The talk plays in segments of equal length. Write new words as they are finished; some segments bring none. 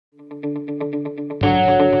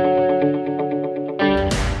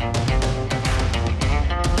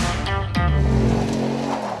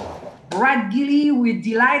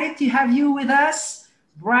we're delighted to have you with us.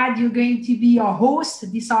 Brad, you're going to be our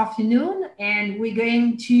host this afternoon, and we're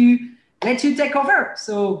going to let you take over.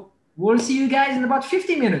 So we'll see you guys in about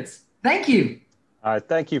 50 minutes. Thank you. All right,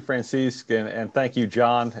 thank you, Francisque, and thank you,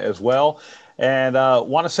 John, as well. And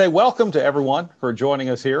want to say welcome to everyone for joining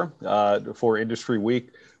us here for Industry Week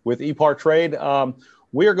with ePartTrade.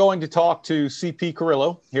 We are going to talk to CP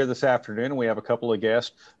Carrillo here this afternoon. We have a couple of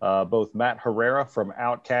guests, both Matt Herrera from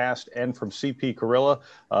Outcast and from CP Carrillo.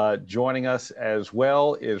 Joining us as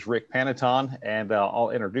well is Rick Panaton, and I'll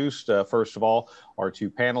introduce, first of all, our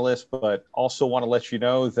two panelists, but also want to let you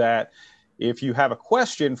know that if you have a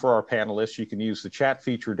question for our panelists, you can use the chat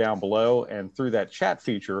feature down below, and through that chat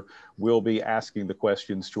feature, we'll be asking the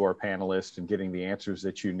questions to our panelists and getting the answers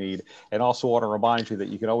that you need. And also want to remind you that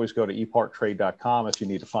you can always go to ePartTrade.com if you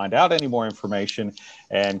need to find out any more information,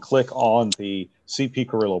 and click on the CP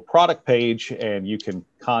Carrillo product page, and you can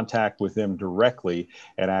contact with them directly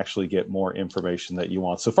and actually get more information that you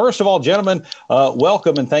want. So first of all, gentlemen,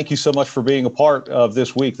 welcome, and thank you so much for being a part of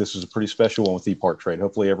this week. This is a pretty special one with ePartTrade.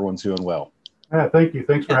 Hopefully everyone's doing well. Yeah, thank you.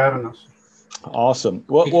 Thanks for having us. Awesome.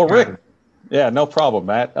 Well, Rick, yeah, no problem,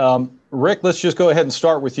 Matt. Rick, let's just go ahead and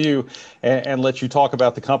start with you and let you talk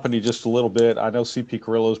about the company just a little bit. I know CP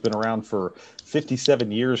Carrillo's been around for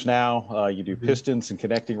 57 years now. You do pistons and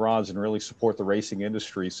connecting rods and really support the racing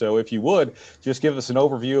industry. So if you would, just give us an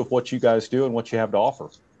overview of what you guys do and what you have to offer.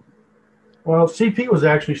 Well, CP was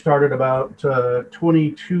actually started about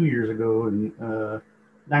 22 years ago in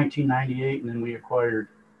 1998, and then we acquired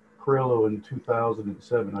Carrillo in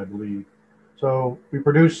 2007, I believe. So we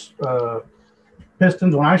produce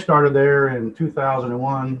pistons. When I started there in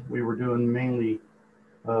 2001, we were doing mainly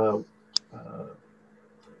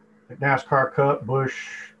NASCAR Cup, Busch,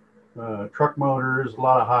 truck motors, a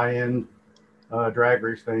lot of high-end drag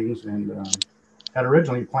race things, and had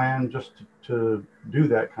originally planned just to do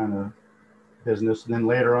that kind of business. And then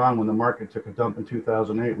later on, when the market took a dump in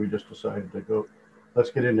 2008, we just decided to go,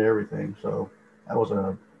 let's get into everything. So that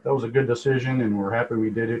was a good decision, and we're happy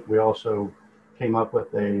we did it. We also came up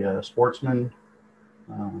with a sportsman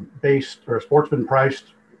based or sportsman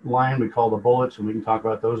priced line we call the bullets, and we can talk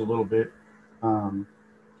about those a little bit.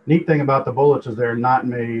 Neat thing about the bullets is they're not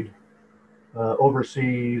made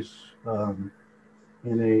overseas in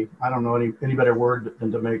a, I don't know any better word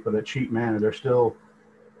than to make, but a cheap manner. They're still,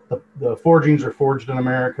 the forgings are forged in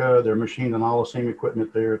America. They're machined on all the same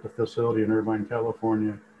equipment there at the facility in Irvine,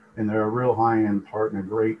 California, and they're a real high-end part and a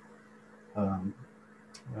great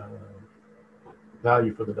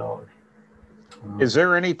value for the dollar. Is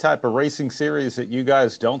there any type of racing series that you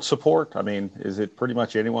guys don't support? I mean, is it pretty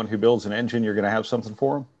much anyone who builds an engine, you're going to have something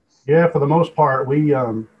for them? Yeah, for the most part. We've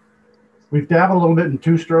dabbled a little bit in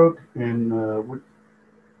two-stroke, and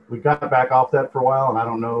we got back off that for a while, and I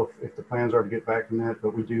don't know if the plans are to get back in that,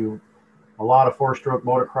 but we do a lot of four-stroke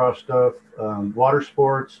motocross stuff, water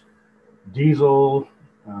sports, diesel,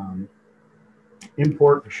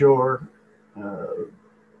 import for sure,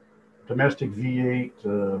 domestic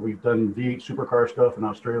V8. We've done V8 supercar stuff in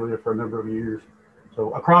Australia for a number of years.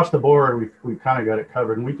 So across the board, we've kind of got it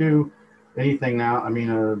covered. And we do anything now. I mean,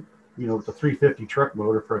 you know, the 350 truck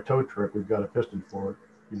motor for a tow truck, we've got a piston for it,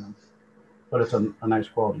 you know, but it's a nice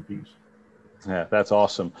quality piece. Yeah, that's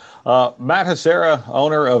awesome. Matt Herrera,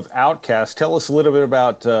 owner of Outcast. Tell us a little bit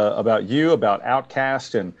about you, about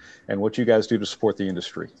Outcast, and what you guys do to support the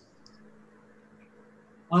industry.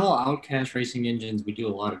 Well, Outcast Racing Engines, we do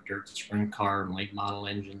a lot of dirt sprint car and late model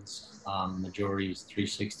engines. Majority is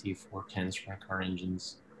 360, 410 sprint car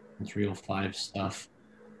engines and 305 stuff.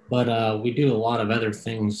 But we do a lot of other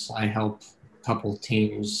things. I help a couple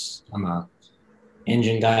teams. I'm a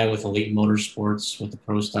engine guy with Elite Motorsports with the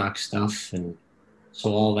Pro Stock stuff. And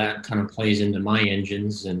so all that kind of plays into my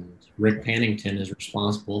engines. And Rick Pannington is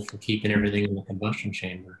responsible for keeping everything in the combustion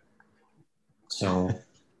chamber. So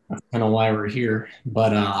that's kind of why we're here.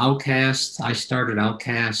 But Outcast, I started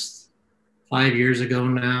Outcast 5 years ago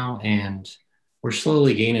now, and we're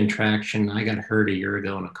slowly gaining traction. I got hurt a year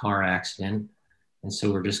ago in a car accident, and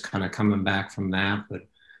so we're just kind of coming back from that. But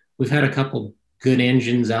we've had a couple good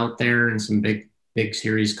engines out there and some big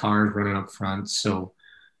series cars running up front. So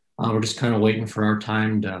we're just kind of waiting for our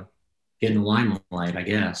time to get in the limelight, I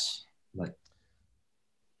guess. But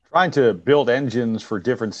trying to build engines for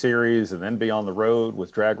different series and then be on the road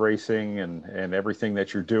with drag racing and everything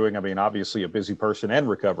that you're doing. I mean, obviously a busy person and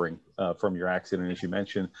recovering from your accident, as you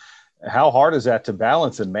mentioned. How hard is that to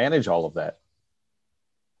balance and manage all of that?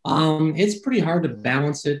 It's pretty hard to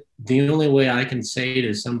balance it. The only way I can say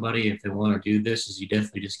to somebody if they want to do this is you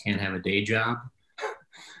definitely just can't have a day job.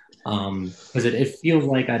 Because it feels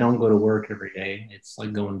like I don't go to work every day. It's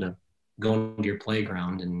like going to going to your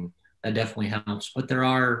playground, and that definitely helps. But there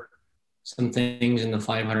are some things in the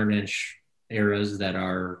 500-inch eras that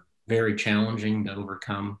are very challenging to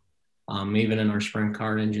overcome. Even in our sprint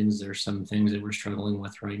car engines, there's some things that we're struggling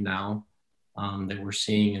with right now that we're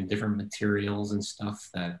seeing in different materials and stuff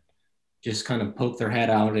that just kind of poke their head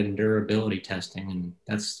out in durability testing. And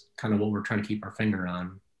that's kind of what we're trying to keep our finger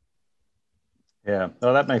on. Yeah,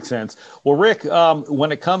 no, that makes sense. Well, Rick,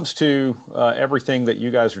 when it comes to everything that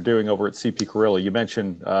you guys are doing over at CP Carrillo, you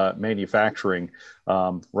mentioned manufacturing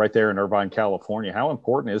right there in Irvine, California. How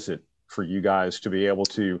important is it for you guys to be able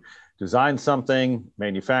to design something,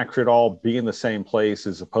 manufacture it all, be in the same place,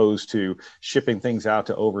 as opposed to shipping things out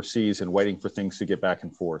to overseas and waiting for things to get back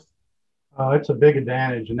and forth? It's a big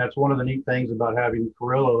advantage, and that's one of the neat things about having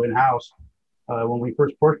Carrillo in-house. When we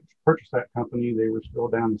first purchased that company, they were still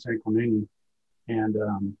down in San Clemente.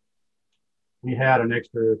 And we had an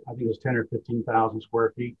extra, I think it was 10 or 15,000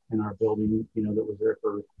 square feet in our building, you know, that was there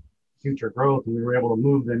for future growth. And we were able to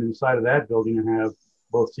move them inside of that building and have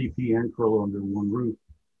both CP and Carrillo under one roof.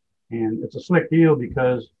 And it's a slick deal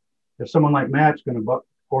because if someone like Matt's going to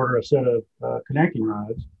order a set of connecting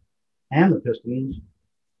rods and the pistons,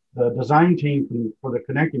 the design team for the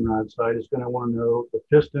connecting rod side is going to want to know the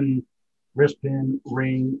piston, wrist pin,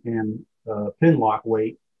 ring, and pin lock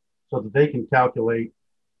weight, so that they can calculate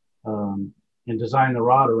and design the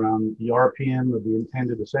rod around the RPM of the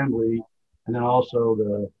intended assembly. And then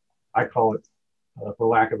also I call it, for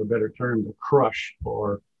lack of a better term, the crush,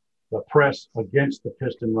 or the press against the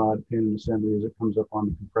piston rod pin and assembly as it comes up on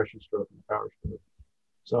the compression stroke and the power stroke.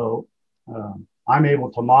 So I'm able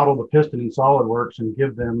to model the piston in SolidWorks and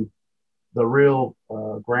give them the real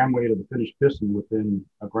gram weight of the finished piston within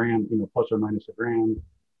a gram, you know, plus or minus a gram.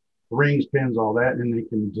 Rings, pins, all that, and then they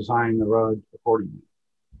can design the rod accordingly.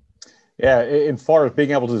 Yeah, as far as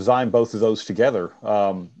being able to design both of those together,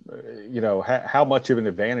 you know, how much of an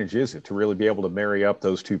advantage is it to really be able to marry up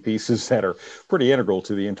those two pieces that are pretty integral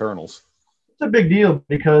to the internals? It's a big deal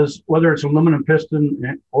because whether it's aluminum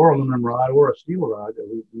piston or aluminum rod or a steel rod,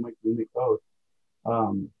 we make both.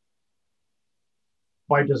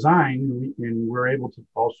 By design, we're able to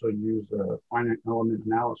also use a finite element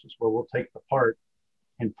analysis where we'll take the part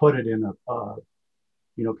and put it in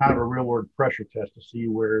you know, kind of a real world pressure test to see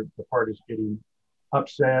where the part is getting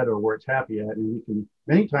upset or where it's happy at. And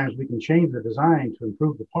many times we can change the design to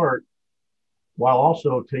improve the part while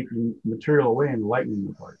also taking material away and lightening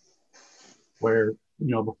the part. Where,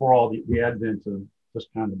 you know, before all the advent of this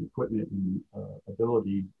kind of equipment and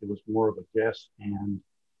ability, it was more of a guess and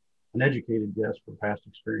an educated guess for past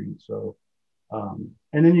experience. So, and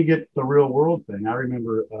then you get the real world thing. I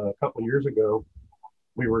remember a couple of years ago,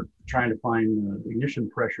 we were trying to find ignition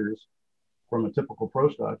pressures from a typical Pro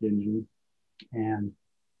Stock engine. And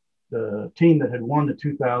the team that had won the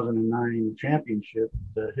 2009 championship,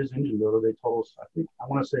 his engine builder, they told us, I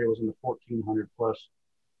want to say it was in the 1400 plus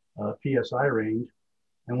PSI range.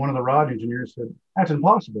 And one of the rod engineers said, that's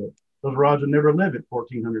impossible. Those rods would never live at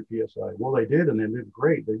 1400 PSI. Well, they did, and they lived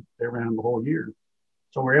great. They ran them the whole year.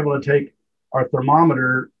 So we're able to take our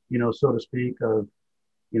thermometer, you know, so to speak, of,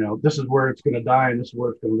 you know, this is where it's going to die and this is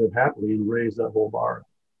where it's going to live happily, and raise that whole bar.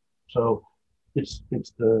 So it's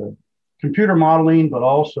the computer modeling, but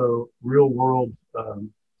also real world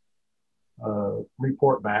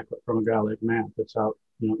report back from a guy like Matt that's out,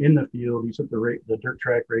 you know, in the field. He's at the dirt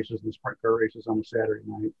track races and the sprint car races on a Saturday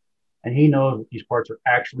night, and he knows what these parts are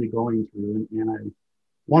actually going through. And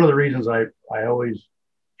one of the reasons I always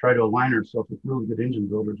try to align ourselves with really good engine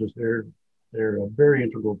builders is they're a very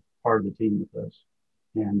integral part of the team with us.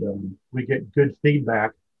 And we get good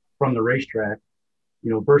feedback from the racetrack,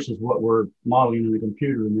 you know, versus what we're modeling in the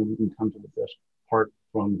computer, and then we can come to the best part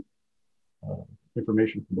from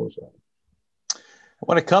information from both sides.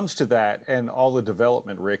 When it comes to that and all the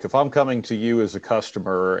development, Rick, if I'm coming to you as a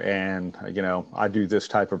customer and, you know, I do this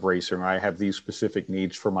type of racing, or I have these specific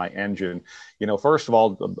needs for my engine, you know, first of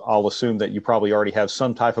all, I'll assume that you probably already have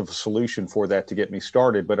some type of a solution for that to get me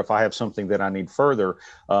started. But if I have something that I need further,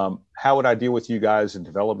 how would I deal with you guys in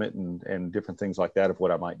development and different things like that of what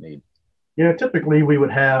I might need? Yeah, typically we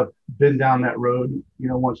would have been down that road, you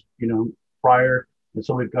know, once, you know, prior. And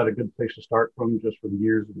so we've got a good place to start from, just from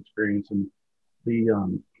years of experience. And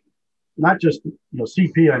the not just, you know,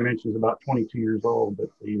 CP I mentioned is about 22 years old, but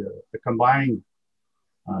the combined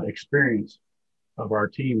experience of our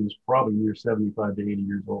team is probably near 75 to 80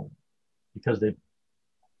 years old, because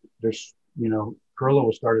there's, you know, Carrillo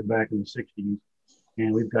was started back in the 60s,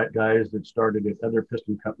 and we've got guys that started at other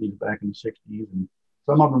piston companies back in the 60s, and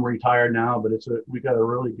some of them retired now, but we got a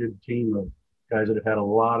really good team of guys that have had a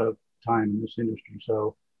lot of time in this industry.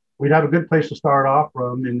 So we'd have a good place to start off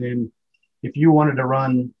from, and then if you wanted to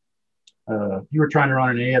run, if you were trying to run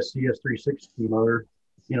an ASCS 360 motor,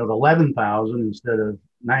 the 11,000 instead of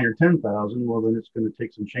 9 or 10,000, well, then it's going to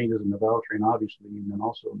take some changes in the valve train, obviously, and then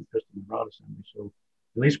also in the piston and rod assembly. So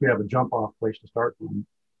at least we have a jump off place to start from.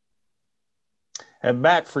 And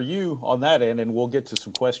Matt, for you on that end, and we'll get to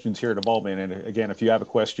some questions here in a moment. And again, if you have a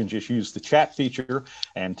question, just use the chat feature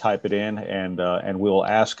and type it in, and we'll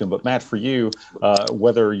ask them. But Matt, for you,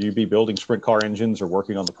 whether you be building sprint car engines or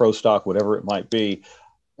working on the Pro Stock, whatever it might be,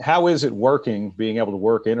 how is it working, being able to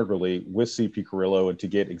work integrally with CP Carrillo and to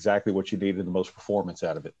get exactly what you need and the most performance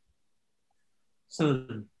out of it? So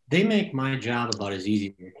they make my job about as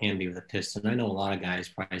easy as it can be with a piston. I know a lot of guys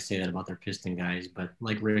probably say that about their piston guys, but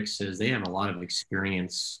like Rick says, they have a lot of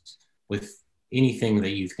experience with anything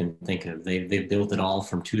that you can think of. They've built it all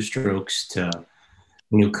from 2 strokes to,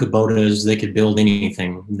 Kubotas. They could build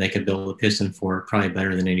anything. They could build a piston for it probably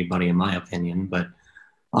better than anybody, in my opinion. But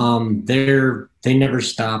they never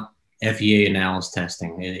stop FEA analysis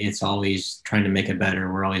testing. It's always trying to make it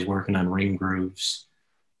better. We're always working on ring grooves.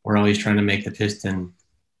 We're always trying to make the piston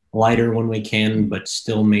lighter when we can, but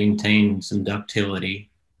still maintain some ductility.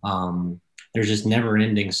 There's this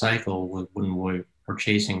never-ending cycle when we're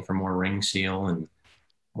chasing for more ring seal and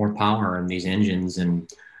more power in these engines. And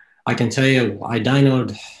I can tell you, I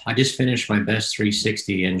just finished my best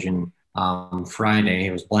 360 engine Friday.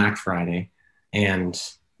 It was Black Friday. And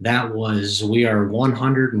we are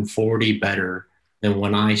 140 better than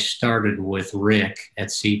when I started with Rick at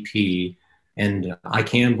CP. And I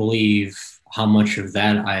can't believe how much of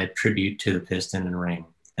that I attribute to the piston and ring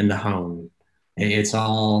and the hone. There's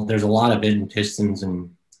a lot of it in pistons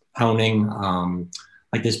and honing.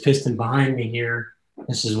 Like this piston behind me here,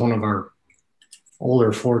 this is one of our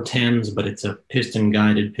older 410s, but it's a piston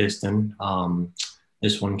guided piston.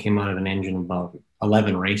 This one came out of an engine about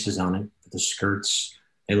 11 races on it. The skirts,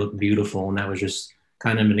 they look beautiful. And that was just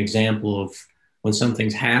kind of an example of when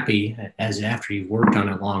something's happy, as after you've worked on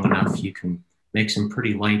it long enough, you can make some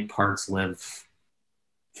pretty light parts live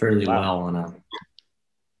fairly well in a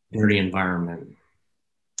dirty environment.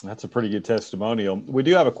 That's a pretty good testimonial. We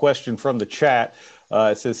do have a question from the chat.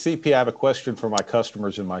 It says, CP, I have a question for my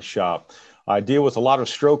customers in my shop. I deal with a lot of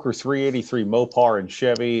Stroker 383 Mopar and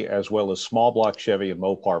Chevy, as well as small block Chevy and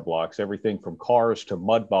Mopar blocks, everything from cars to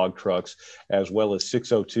mud bog trucks, as well as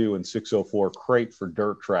 602 and 604 crate for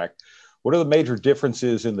dirt track. What are the major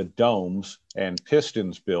differences in the domes and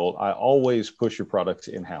pistons built? I always push your products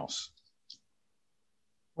in-house.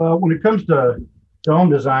 Well, when it comes to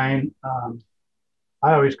dome design,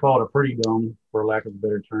 I always call it a pretty dome, for lack of a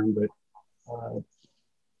better term, but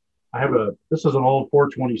this is an old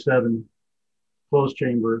 427 closed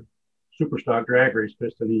chamber super stock drag race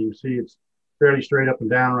piston. And you see it's fairly straight up and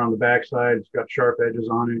down around the backside. It's got sharp edges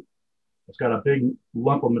on it. It's got a big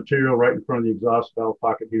lump of material right in front of the exhaust valve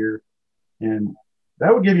pocket here. And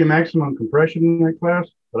that would give you maximum compression in that class,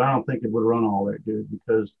 but I don't think it would run all that good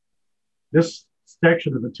because this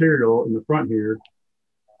section of material in the front here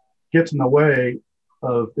gets in the way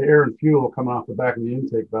of the air and fuel coming off the back of the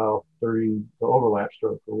intake valve during the overlap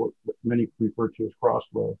stroke, or what many refer to as cross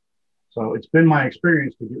flow. So it's been my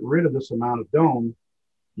experience to get rid of this amount of dome.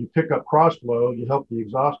 You pick up cross flow, you help the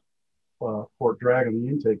exhaust port drag on the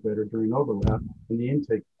intake better during overlap, and the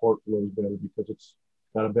intake port flows better because it's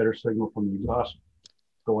got a better signal from the exhaust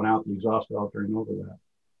going out the exhaust valve during overlap.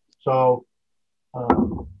 So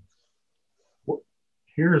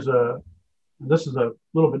this is a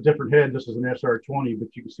little bit different head. This is an SR20,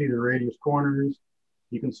 but you can see the radius corners.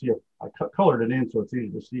 You can see I colored it in so it's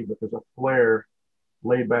easy to see, but there's a flare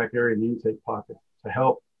laid back area in the intake pocket to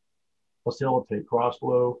help facilitate cross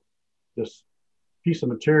flow. This piece of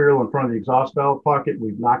material in front of the exhaust valve pocket,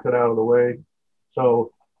 we've knocked it out of the way.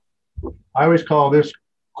 So I always call this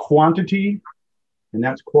quantity, and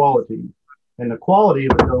that's quality. And the quality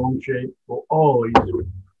of the dome shape will always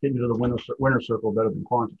get you to the winner circle better than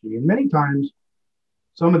quantity. And many times,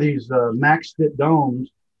 some of these max fit domes,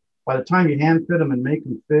 by the time you hand fit them and make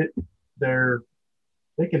them fit,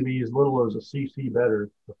 they can be as little as a cc better,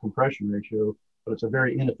 the compression ratio, but it's a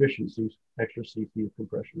very inefficient extra cc of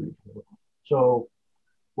compression ratio. So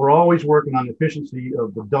we're always working on the efficiency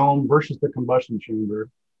of the dome versus the combustion chamber,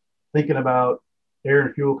 thinking about air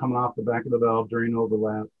and fuel coming off the back of the valve during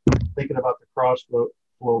overlap, thinking about the cross flow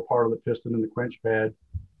part of the piston and the quench pad,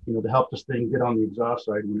 to help this thing get on the exhaust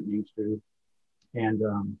side when it needs to.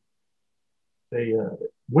 And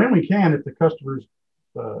when we can, if the customer's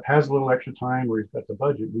has a little extra time or he's got the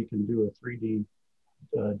budget, we can do a 3D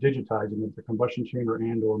digitizing of the combustion chamber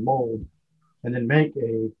and or mold, and then make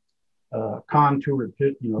a contoured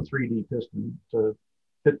 3D piston to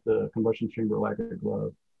fit the combustion chamber like a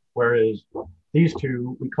glove. Whereas these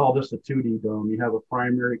two, we call this a 2D dome. You have a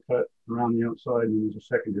primary cut around the outside and there's a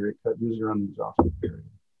secondary cut usually around the exhaust area.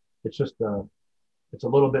 It's just it's a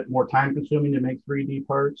little bit more time consuming to make 3D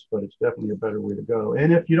parts, but it's definitely a better way to go.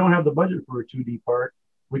 And if you don't have the budget for a 2D part,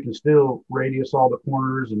 we can still radius all the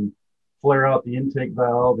corners and flare out the intake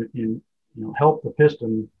valve and help the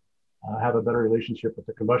piston have a better relationship with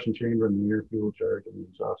the combustion chamber and the air fuel charge and the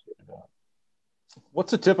exhaust getting out.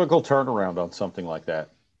 What's a typical turnaround on something like that?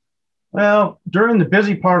 Well, during the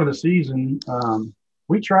busy part of the season,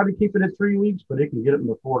 we try to keep it at 3 weeks, but it can get it in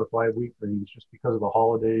the 4 to 5 week range just because of the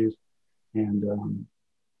holidays. And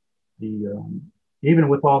even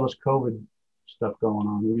with all this COVID stuff going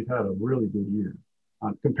on, we've had a really good year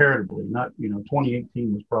comparatively. Not,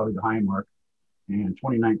 2018 was probably the high mark, and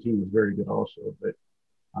 2019 was very good also. But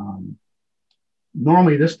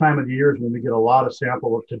normally this time of the year is when we get a lot of sample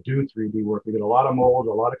work to do 3D work. We get a lot of molds,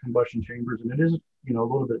 a lot of combustion chambers, and it is, a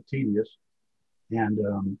little bit tedious. And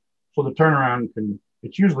so the turnaround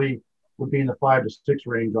it's usually would be in the 5 to 6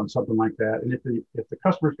 range on something like that. And if the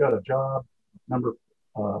customer's got a job number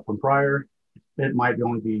from prior, it might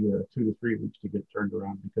only be 2 to 3 weeks to get turned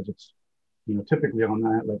around because it's, typically on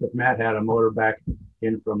that, like if Matt had a motor back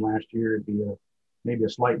in from last year, it'd be maybe a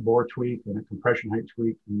slight bore tweak and a compression height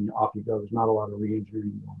tweak, and off you go. There's not a lot of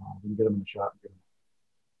re-engineering going on. You can get them in the shop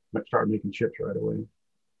and start making chips right away.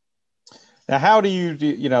 Now, how do you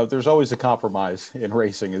there's always a compromise in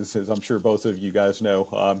racing, as I'm sure both of you guys know,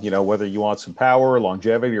 whether you want some power,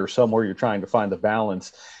 longevity, or somewhere you're trying to find the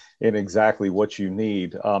balance in exactly what you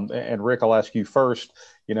need. And Rick, I'll ask you first,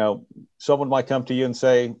 someone might come to you and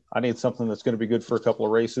say, I need something that's going to be good for a couple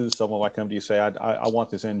of races. Someone might come to you and say, I want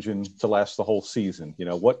this engine to last the whole season.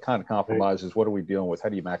 What kind of compromises, what are we dealing with? How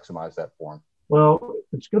do you maximize that for them? Well,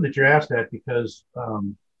 it's good that you asked that because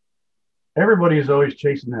everybody is always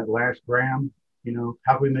chasing that last gram,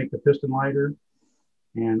 how can we make the piston lighter?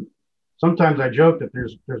 And sometimes I joke that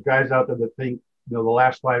there's guys out there that think, the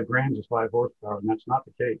last 5 grams is 5 horsepower, and that's not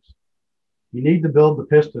the case. You need to build the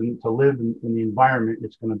piston to live in the environment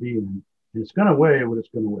it's going to be in, and it's going to weigh what it's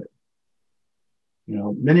going to weigh.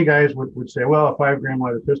 Many guys would say, well, a 5 gram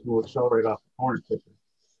lighter piston will accelerate off the corner quicker.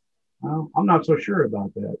 Well, I'm not so sure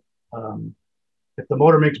about that. If the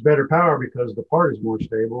motor makes better power because the part is more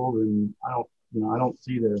stable, then I don't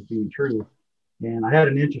see that as being true. And I had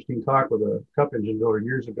an interesting talk with a cup engine builder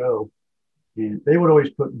years ago, and they would always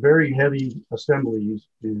put very heavy assemblies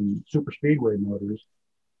in super speedway motors,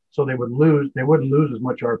 so they wouldn't lose as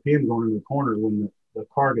much RPM going into the corner when the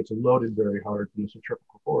car gets loaded very hard from the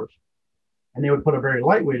centrifugal force. And they would put a very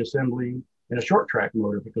lightweight assembly in a short track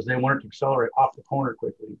motor because they wanted to accelerate off the corner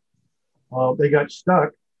quickly. Well, they got stuck.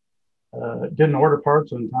 Didn't order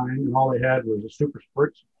parts on time, and all they had was a super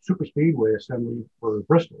speedway assembly for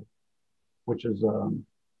Bristol, which is an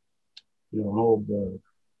old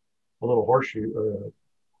a little horseshoe or a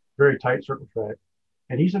very tight circle track.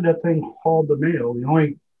 And he said that thing hauled the mail.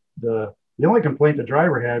 The only complaint the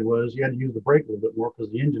driver had was he had to use the brake a little bit more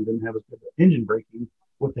because the engine didn't have as good engine braking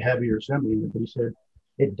with the heavier assembly in it. But he said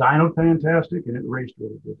it dynoed fantastic and it raced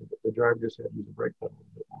really good. The driver just had to use the brake pedal a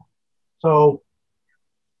little bit more. So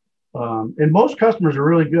and most customers are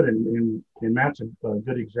really good, and Matt's a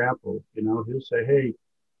good example. He'll say, hey,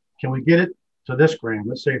 can we get it to this gram?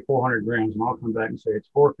 Let's say 400 grams, and I'll come back and say it's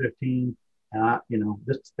 415, and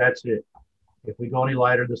that's it. If we go any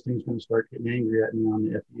lighter, this thing's going to start getting angry at me on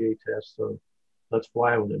the FEA test, so let's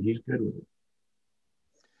fly with it. He's good with it.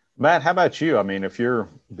 Matt, how about you? I mean, if you're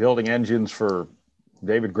building engines for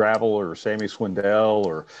David Gravel or Sammy Swindell,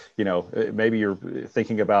 or, maybe you're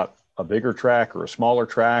thinking about a bigger track or a smaller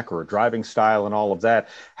track or a driving style and all of that,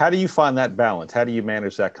 how do you find that balance? How do you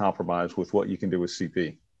manage that compromise with what you can do with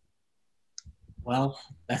CP? Well,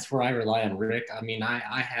 that's where I rely on Rick. I mean, I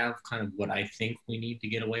have kind of what I think we need to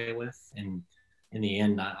get away with, and in the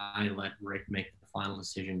end, I let Rick make the final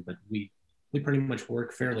decision. But we pretty much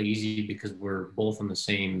work fairly easy because we're both on the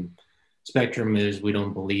same spectrum. Is we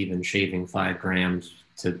don't believe in shaving 5 grams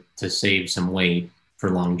to save some weight for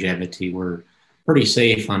longevity. We're pretty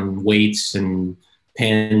safe on weights and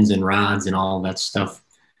pins and rods and all that stuff,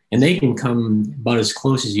 and they can come about as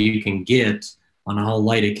close as you can get on how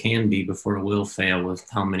light it can be before it will fail with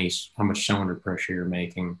how much cylinder pressure you're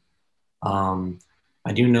making.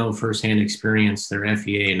 I do know firsthand experience their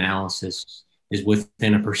FEA analysis is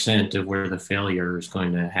within 1% of where the failure is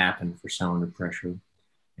going to happen for cylinder pressure.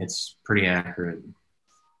 It's pretty accurate.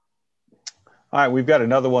 All right, we've got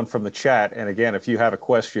another one from the chat. And again, if you have a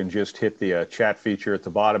question, just hit the chat feature at the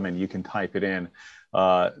bottom and you can type it in.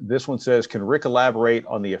 This one says, can Rick elaborate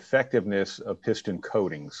on the effectiveness of piston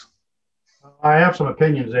coatings? I have some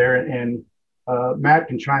opinions there, and Matt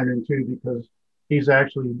can chime in too, because he's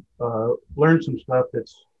actually learned some stuff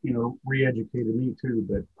that's, re-educated me too.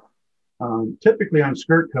 But typically on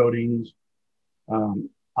skirt coatings,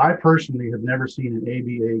 I personally have never seen an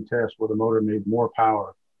ABA test where the motor made more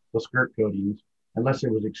power with skirt coatings, unless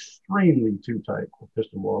it was extremely too tight with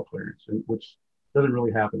piston wall clearance, which doesn't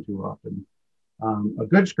really happen too often. A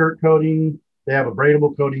good skirt coating, they have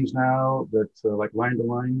abradable coatings now that like Line to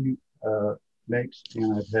Line makes,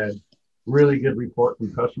 and I've had really good report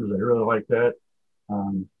from customers that really like that.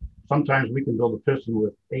 Sometimes we can build a piston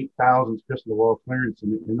with 8,000 piston to wall clearance,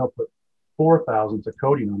 and they'll put 4,000 of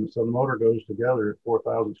coating on it, so the motor goes together at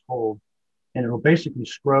 4,000 cold, and it'll basically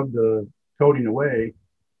scrub the coating away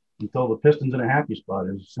until the piston's in a happy spot.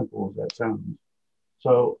 As simple as that sounds.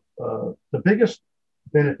 So the biggest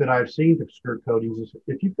benefit I've seen to skirt coatings is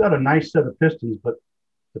if you've got a nice set of pistons, but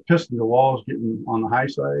the piston to wall is getting on the high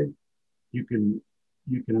side, you can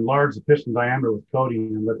enlarge the piston diameter with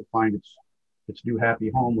coating and let it find its new happy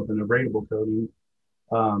home with an abradable coating.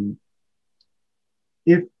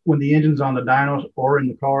 If when the engine's on the dynos or in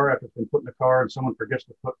the car, after it's been put in the car, and someone forgets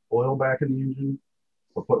to put oil back in the engine,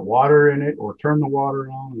 or put water in it, or turn the water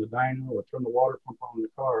on in the dyno, or turn the water pump on in the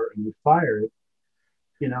car, and you fire it,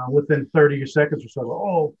 within 30 seconds or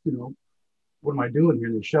so, what am I doing here?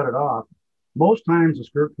 And they shut it off. Most times the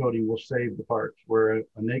skirt coating will save the parts, where a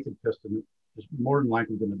naked piston is more than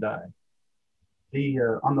likely going to die.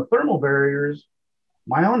 On the thermal barriers,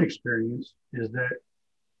 my own experience is that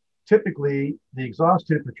typically the exhaust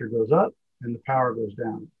temperature goes up and the power goes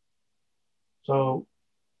down. So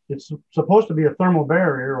it's supposed to be a thermal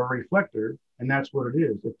barrier or reflector, and that's what it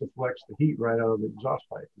is. It deflects the heat right out of the exhaust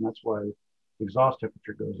pipe, and that's why the exhaust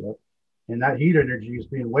temperature goes up. And that heat energy is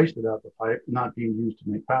being wasted out the pipe, not being used to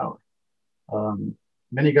make power.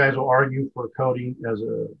 Many guys will argue for coating as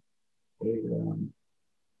a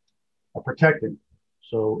protectant.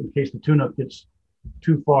 So in case the tune-up gets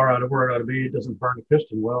too far out of where it ought to be, it doesn't burn the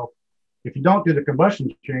piston. Well, if you don't do the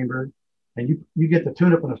combustion chamber and you get the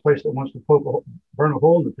tune-up in a place that wants to burn a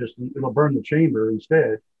hole in the piston, it'll burn the chamber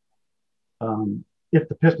instead. If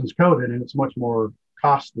the piston's coated, and it's much more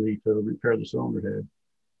costly to repair the cylinder head.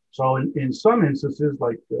 So in some instances,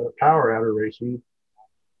 like power outer racing,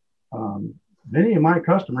 many of my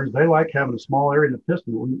customers, they like having a small area in the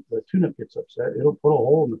piston. When the tune-up gets upset, it'll put a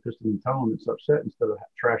hole in the piston and tell them it's upset instead of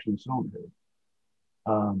trashing the cylinder head.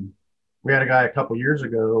 We had a guy a couple years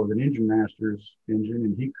ago with an Engine Masters engine,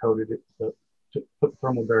 and he coated it to put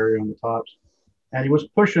thermal barrier on the tops. And he was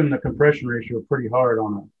pushing the compression ratio pretty hard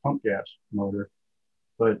on a pump gas motor.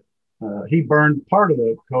 But he burned part of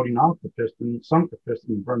the coating off the piston, sunk the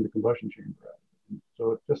piston, and burned the combustion chamber out.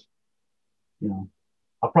 So it's just,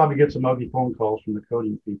 I'll probably get some ugly phone calls from the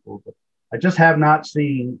coating people, but I just have not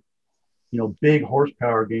seen, big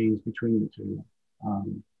horsepower gains between the two.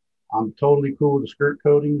 I'm totally cool with the skirt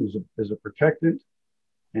coating as a protectant,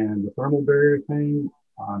 and the thermal barrier thing,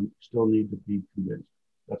 still need to be convinced.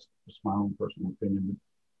 That's just my own personal opinion,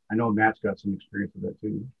 but I know Matt's got some experience with that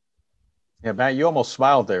too. Yeah, Matt, you almost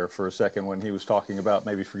smiled there for a second when he was talking about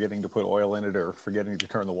maybe forgetting to put oil in it or forgetting to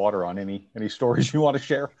turn the water on. Any stories you want to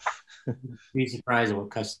share? Be surprised at what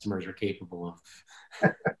customers are capable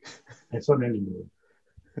of. It's something to do.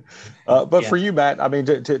 But for you, Matt, I mean,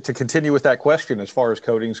 to continue with that question, as far as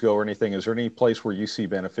coatings go or anything, is there any place where you see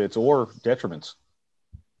benefits or detriments?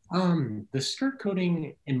 The skirt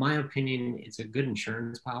coating, in my opinion, is a good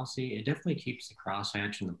insurance policy. It definitely keeps the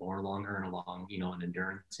crosshatch and the bore longer and along, an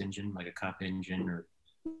endurance engine like a cup engine or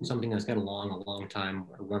something that's got a long time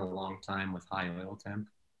or run a long time with high oil temp.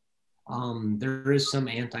 There is some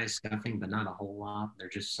anti-scuffing, but not a whole lot.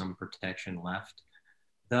 There's just some protection left.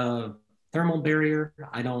 The thermal barrier,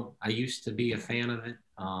 I used to be a fan of it.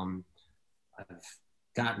 I've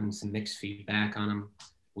gotten some mixed feedback on them.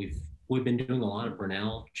 We've been doing a lot of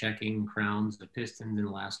Brinell checking crowns, the pistons in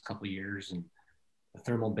the last couple of years, and the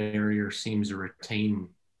thermal barrier seems to retain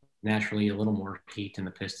naturally a little more heat in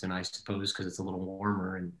the piston, I suppose, because it's a little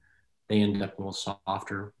warmer and they end up a little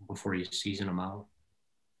softer before you season them out.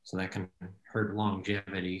 So that can hurt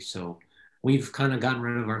longevity. So we've kind of gotten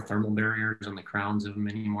rid of our thermal barriers on the crowns of them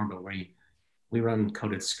anymore, but we run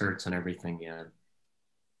coated skirts and everything yet.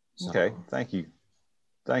 So. Okay, thank you.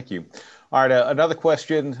 All right, another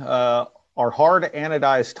question. Are hard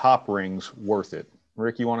anodized top rings worth it?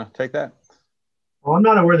 Rick, you want to take that? Well, I'm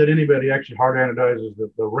not aware that anybody actually hard anodizes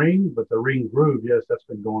the ring, but the ring groove, yes, that's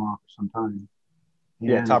been going on for some time.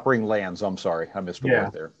 And, top ring lands. I'm sorry, I missed a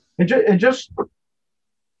word there. And just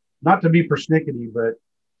not to be persnickety, but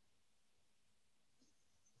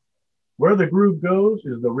where the groove goes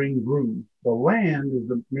is the ring groove. The land is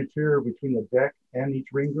the material between the deck and each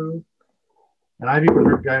ring groove. And I've even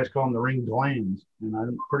heard guys call them the ring glands. And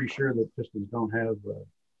I'm pretty sure that pistons don't have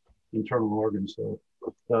internal organs. So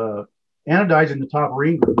anodizing the top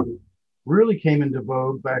ring groove really came into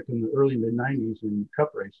vogue back in the early mid-90s in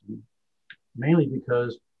cup racing, mainly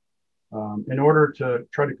because in order to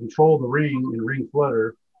try to control the ring and ring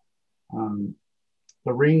flutter, the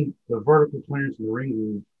vertical clearance in the ring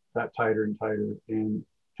groove got tighter and tighter, and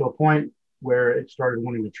to a point where it started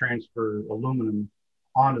wanting to transfer aluminum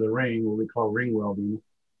onto the ring, what we call ring welding.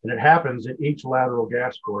 And it happens at each lateral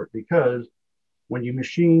gas port, because when you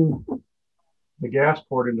machine the gas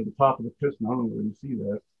port into the top of the piston, I don't know whether you see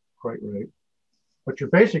that quite right, but you're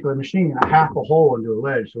basically machining a half a hole into a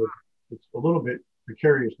ledge. So it's a little bit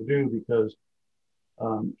precarious to do, because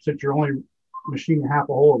since you're only machining half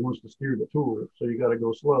a hole, it wants to steer the tool. So you got to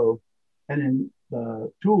go slow. And then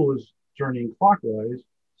the tool is turning clockwise.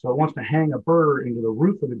 So it wants to hang a burr into the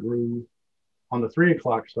roof of the groove on the 3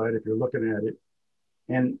 o'clock side, if you're looking at it.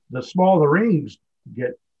 And the smaller the ring grooves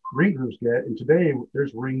get, and today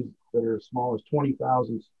there's rings that are as small as 20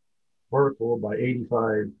 thousandths vertical by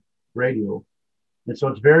 85 radial. And so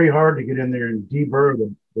it's very hard to get in there and deburr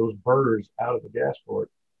those burrs out of the gas port.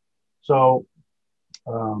 So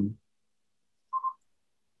the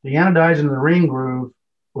anodizing of the ring groove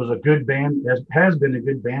was a good has been a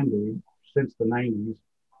good band-aid since the 90s.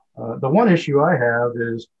 The one issue I have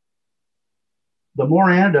is the more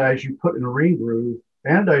anodize you put in a ring groove,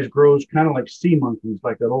 anodize grows kind of like sea monkeys,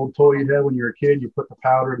 like that old toy you had when you were a kid. You put the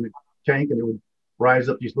powder in the tank and it would rise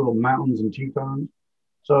up these little mountains and tetons.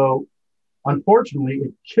 So unfortunately,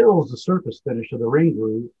 it kills the surface finish of the ring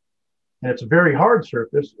groove, and it's a very hard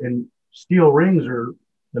surface, and steel rings are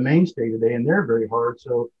the mainstay today, and they're very hard.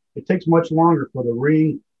 So it takes much longer for the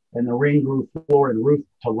ring and the ring groove floor and roof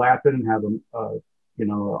to lap it and have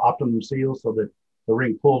optimum seal, so that the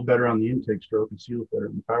ring pulls better on the intake stroke and seals better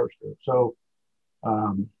in the power stroke. So,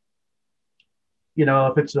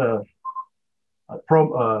 if it's a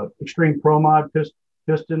extreme pro mod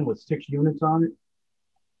piston with 6 units on it,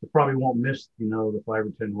 it probably won't miss, the 5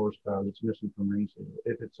 or 10 horsepower that's missing from ring seal.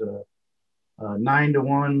 If it's a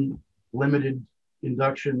 9-to-1 limited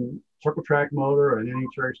induction circle track motor or an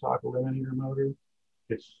NHRA stock eliminator motor,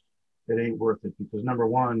 it ain't worth it, because number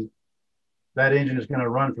one, that engine is going to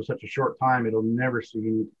run for such a short time, it'll never see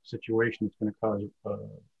any situation that's going to cause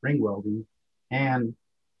ring welding, and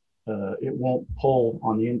it won't pull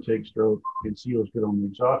on the intake stroke and seal as good on the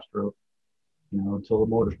exhaust stroke, until the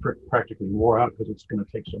motor's practically wore out, because it's going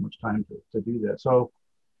to take so much time to do that. So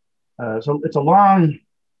it's a long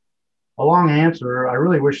answer. I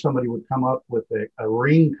really wish somebody would come up with a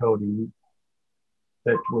ring coating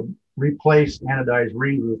that would replace anodized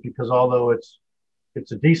ring groove, because although it's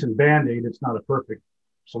a decent band-aid, it's not a perfect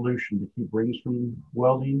solution to keep rings from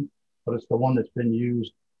welding, but it's the one that's been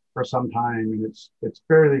used for some time, and it's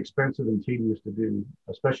fairly expensive and tedious to do,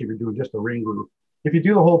 especially if you're doing just a ring groove. If you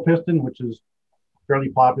do the whole piston, which is fairly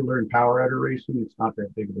popular in power adder racing, it's not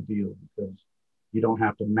that big of a deal, because you don't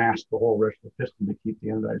have to mask the whole rest of the piston to keep the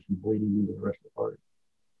anodize from bleeding into the rest of the part.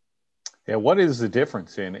 Yeah, what is the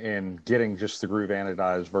difference in getting just the groove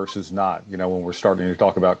anodized versus not, when we're starting to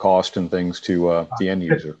talk about cost and things to the end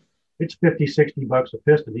user? It's $50-$60 a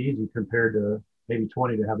piston easy, compared to maybe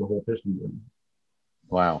 20 to have the whole piston done.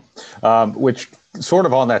 Wow. Which sort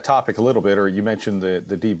of on that topic a little bit, or you mentioned the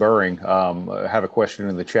deburring. I have a question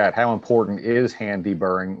in the chat. How important is hand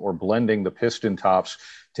deburring or blending the piston tops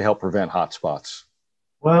to help prevent hot spots?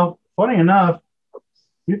 Well, funny enough,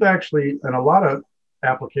 we've actually, in a lot of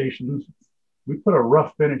applications, we put a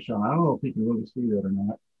rough finish on. I don't know if you can really see that or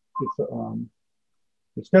not. It's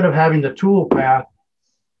instead of having the tool path,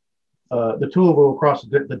 the tool will go across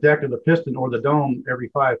the deck of the piston or the dome every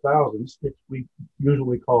 5 thousandths. We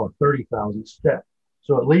usually call a 30 thousandth step.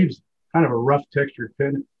 So it leaves kind of a rough textured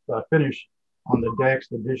finish on the decks,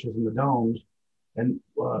 the dishes, and the domes. And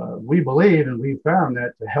we believe, and we've found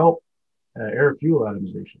that to help air fuel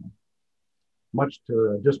atomization, much to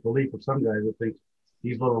the disbelief of some guys that think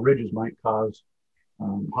these little ridges might cause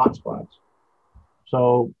hot spots.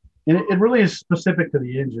 So it really is specific to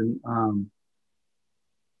the engine.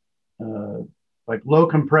 Like low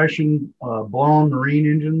compression, blown marine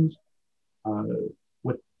engines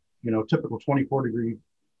with, typical 24-degree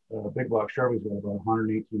big block Chevys that have a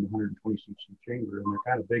 118 to 120 cc chamber, and they're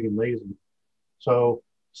kind of big and lazy. So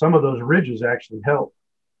some of those ridges actually help.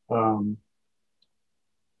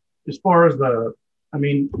 As far as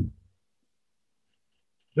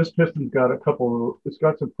this piston's got it's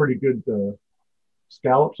got some pretty good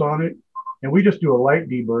scallops on it. And we just do a light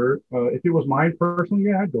deburr. If it was mine personally,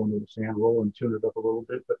 yeah, I'd go into the sand roll and tune it up a little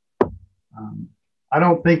bit. But I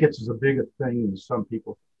don't think it's as big a thing as some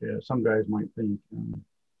people yeah, some guys might think.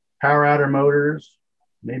 Power outer motors,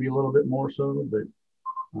 maybe a little bit more so, but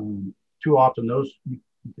too often those you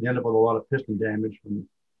can end up with a lot of piston damage from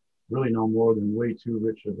really no more than way too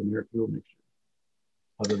rich of an air fuel mixture,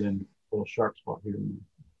 other than a little sharp spot here and there.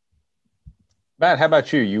 Matt, how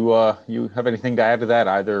about you? You have anything to add to that,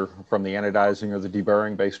 either from the anodizing or the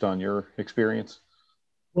deburring, based on your experience?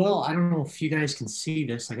 Well, I don't know if you guys can see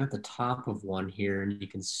this. I got the top of one here, and you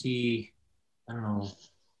can see, I don't know,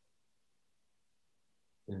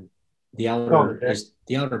 the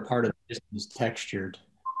outer part of this is textured,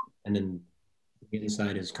 and then the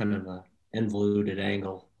inside is kind of a involuted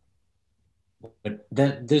angle. But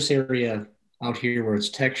this area out here where it's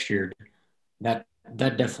textured, that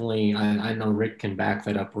definitely, I know Rick can back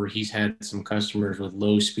that up, where he's had some customers with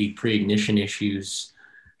low speed pre-ignition issues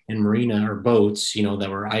in marina or boats, that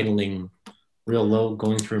were idling real low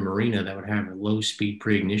going through a marina, that would have low speed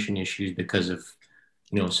pre-ignition issues because of,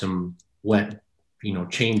 some wet,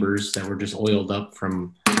 chambers that were just oiled up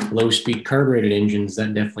from low speed carbureted engines.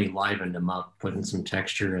 That definitely livened them up, putting some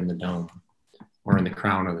texture in the dome or in the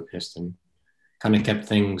crown of the piston. Kind of kept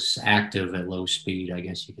things active at low speed, I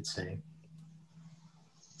guess you could say.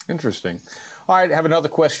 Interesting. All right, I have another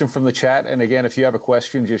question from the chat. And again, if you have a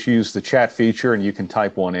question, just use the chat feature and you can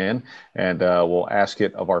type one in, and we'll ask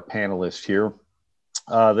it of our panelists here.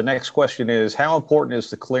 The next question is, how important is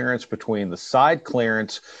the clearance between the side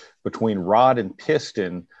clearance between rod and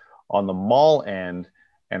piston on the maul end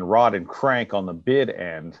and rod and crank on the bid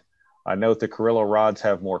end? I note the Carrillo rods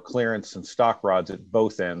have more clearance than stock rods at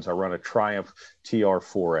both ends. I run a Triumph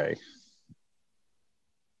TR4A.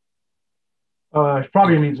 It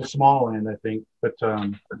probably means a small end, I think, but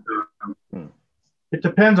it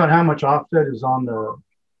depends on how much offset is on the.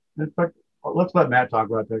 In fact, let's let Matt talk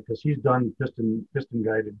about that, because he's done piston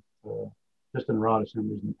guided piston rod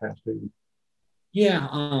assemblies in the past too. Yeah,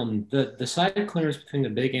 the side clearance between the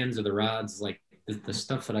big ends of the rods, like the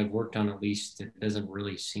stuff that I've worked on, at least, it doesn't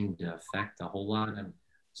really seem to affect a whole lot. And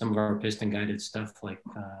some of our piston guided stuff, like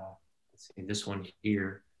let's see, this one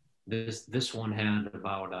here. This one had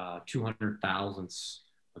about 200 thousandths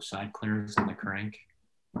of side clearance in the crank,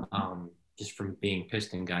 just from being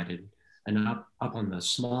piston guided. And up on the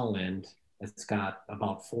small end, it's got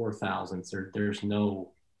about 4 thousandths. There's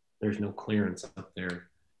no clearance up there.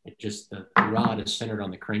 It just, the rod is centered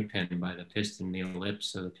on the crank pin by the piston, the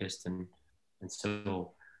ellipse of the piston, and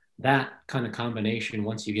so that kind of combination,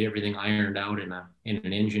 once you get everything ironed out in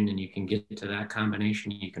an engine and you can get to that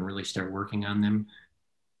combination, you can really start working on them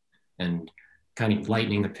and kind of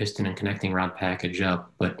lightening the piston and connecting rod package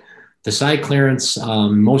up. But the side clearance,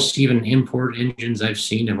 most even import engines I've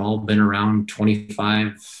seen have all been around 20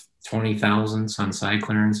 thousandths on side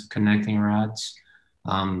clearance connecting rods.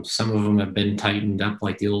 Some of them have been tightened up,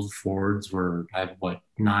 like the old Fords were, I have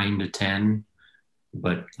 9 to 10.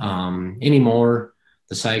 But anymore,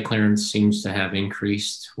 the side clearance seems to have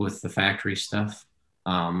increased with the factory stuff.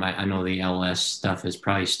 I know the LS stuff is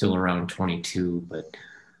probably still around 22, but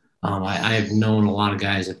I've known a lot of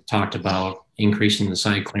guys that talked about increasing the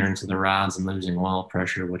side clearance of the rods and losing oil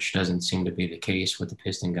pressure, which doesn't seem to be the case with the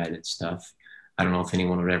piston guided stuff. I don't know if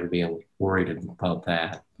anyone would ever be worried about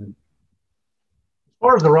that. As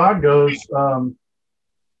far as the rod goes,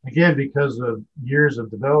 again, because of years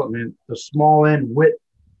of development, the small end width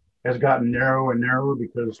has gotten narrower and narrower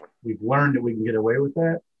because we've learned that we can get away with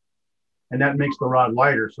that. And that makes the rod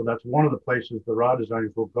lighter. So that's one of the places the rod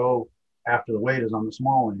designers will go after the weight is on the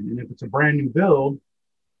small end. And if it's a brand new build,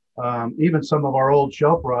 even some of our old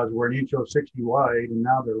shelf rods were 1.60 wide, and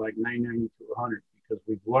now they're like 990 to 100, because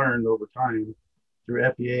we've learned over time through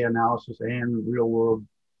FEA analysis and real world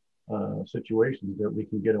situations that we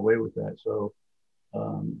can get away with that. So,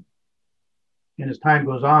 and as time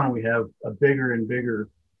goes on, we have a bigger and bigger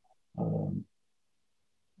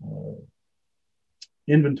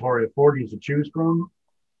inventory of 40s to choose from.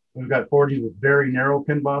 We've got 40s with very narrow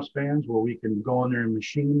pin boss spans where we can go in there and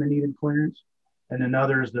machine the needed clearance, and then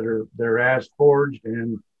others that they're as forged,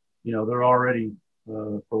 and they're already,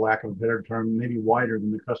 for lack of a better term, maybe wider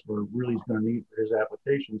than the customer really is going to need for his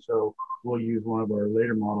application. So we'll use one of our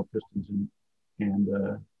later model pistons and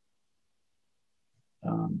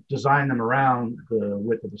design them around the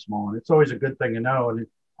width of the small one. It's always a good thing to know. And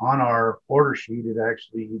on our order sheet,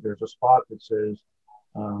 there's a spot that says,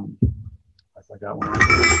 I got one.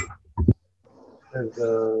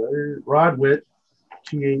 There's rod width,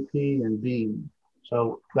 TAP, and beam.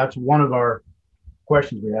 So that's one of our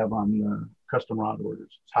questions we have on custom rod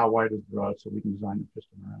orders. It's how wide is the rod, so we can design the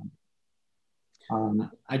piston around it.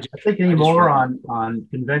 I think anymore on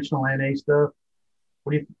conventional NA stuff,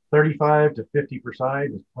 35 to 50 per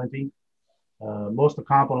side is plenty. Most of the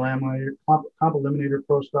comp eliminator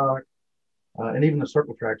pro stock, and even the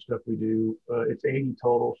circle track stuff we do, it's 80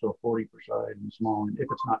 total, so 40 per side and small, if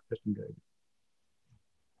it's not piston guided.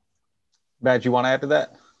 Matt, you want to add to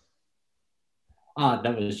that?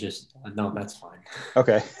 That was just, no, that's fine.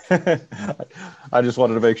 Okay. I just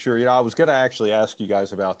wanted to make sure, I was going to actually ask you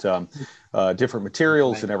guys about different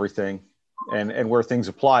materials and everything and where things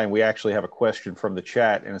apply. And we actually have a question from the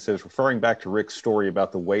chat, and it says, referring back to Rick's story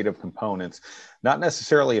about the weight of components, not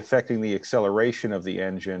necessarily affecting the acceleration of the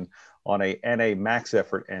engine on a NA max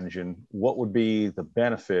effort engine, what would be the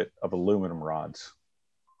benefit of aluminum rods?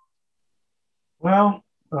 Well,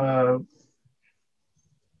 I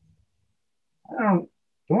don't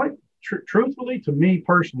like, truthfully, to me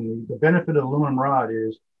personally, the benefit of aluminum rod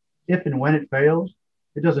is if and when it fails,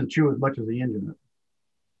 it doesn't chew as much as the engine up.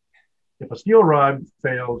 If a steel rod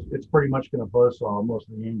fails, it's pretty much going to buzzsaw most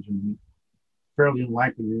of the engine. Fairly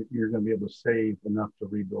unlikely you're going to be able to save enough to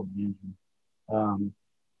rebuild the engine.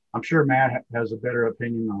 I'm sure Matt has a better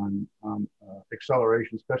opinion on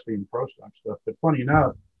acceleration, especially in pro stock stuff. But funny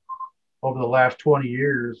enough, over the last 20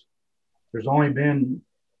 years, there's only been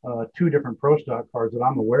 2 different pro stock cars that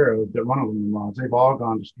I'm aware of that run aluminum rods. They've all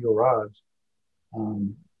gone to steel rods,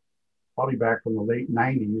 probably back from the late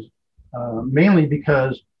 90s, mainly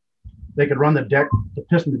because they could run the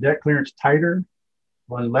piston to deck clearance tighter,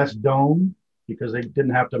 run less dome, because they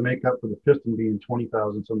didn't have to make up for the piston being 20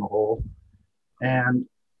 thousandths in the hole. And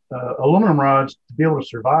aluminum rods, to be able to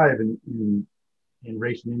survive in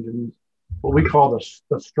racing engines, what we call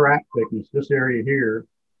the strap thickness, this area here,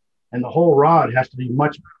 and the whole rod has to be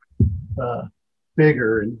much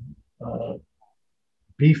bigger and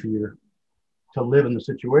beefier to live in the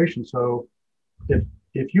situation. So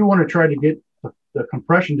if you want to try to get the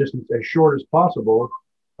compression distance as short as possible,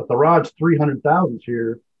 but the rod's 300 thousandths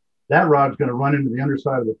here, that rod's going to run into the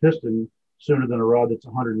underside of the piston sooner than a rod that's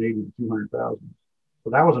 180 to 200 thousandths. So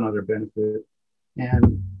that was another benefit.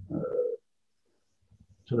 And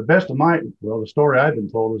to the best of the story I've been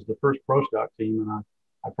told is the first pro stock team, and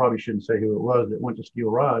I probably shouldn't say who it was, that went to steel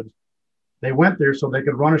rods. They went there so they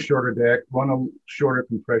could run a shorter deck, run a shorter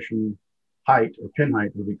compression height, or pin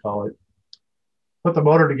height, as we call it. Put the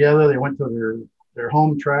motor together. They went to their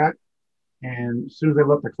home track, and as soon as they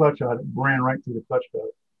let the clutch out, it ran right through the clutch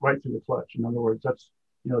belt, right through the clutch. In other words, that's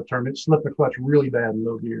the term. It slipped the clutch really bad in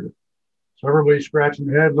low gear. So everybody's scratching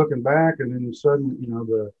their head, looking back, and then suddenly,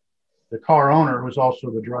 the car owner, was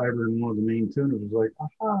also the driver and one of the main tuners, was like,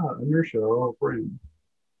 aha, inertia, oh friend.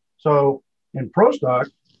 So in pro stock,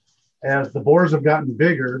 as the bores have gotten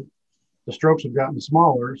bigger, the strokes have gotten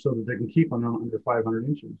smaller so that they can keep them under 500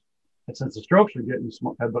 inches. And since the strokes are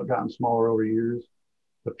have gotten smaller over years,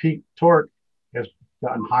 the peak torque has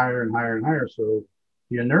gotten higher and higher and higher. So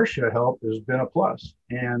the inertia help has been a plus.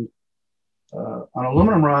 And an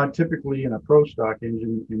aluminum rod, typically in a pro stock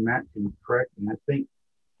engine, and Matt can correct, and I think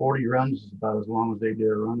 40 runs is about as long as they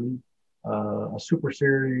dare running. A Super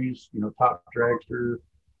Series, top dragster,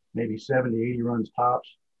 maybe 70, 80 runs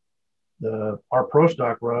tops. Our pro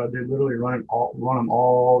stock rod, they literally run them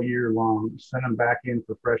all year long, send them back in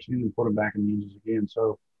for freshening and put them back in the engines again.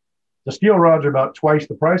 So the steel rods are about twice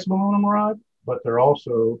the price of an aluminum rod, but they're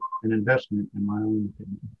also an investment, in my own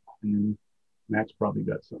opinion. And then Matt's probably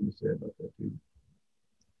got something to say about that too.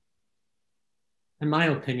 And my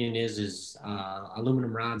opinion is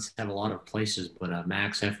aluminum rods have a lot of places, but a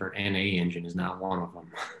max effort NA engine is not one of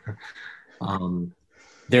them.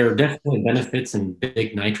 There are definitely benefits in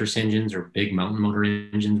big nitrous engines or big mountain motor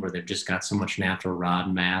engines where they've just got so much natural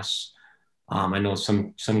rod mass. I know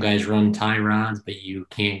some guys run tie rods, but you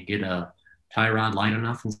can't get a tie rod light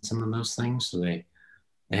enough in some of those things, so they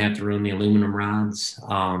have to run the aluminum rods.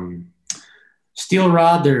 Steel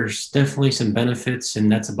rod, there's definitely some benefits, and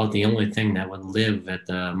that's about the only thing that would live at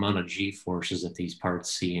the amount of G-forces that these parts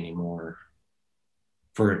see anymore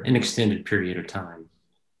for an extended period of time.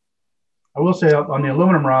 I will say on the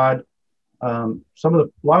aluminum rod, a lot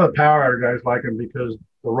of the power hour guys like them because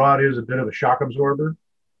the rod is a bit of a shock absorber,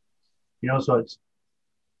 so it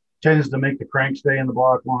tends to make the crank stay in the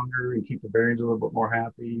block longer and keep the bearings a little bit more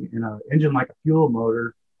happy. In an engine like a fuel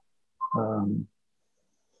motor,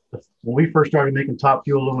 when we first started making top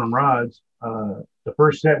fuel aluminum rods, the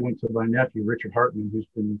first set went to my nephew, Richard Hartman, who's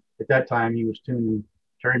been, at that time, he was tuning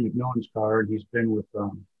Terry McMillan's car, and he's been with,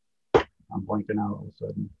 I'm blanking out all of a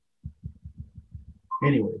sudden.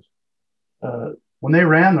 Anyways, when they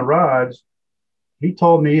ran the rods, he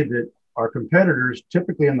told me that our competitors,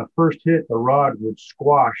 typically in the first hit, the rod would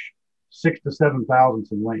squash 6 to 7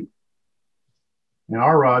 thousandths in length. And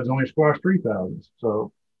our rods only squashed 3 thousandths.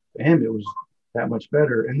 So for him, it was that much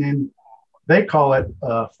better. And then they call it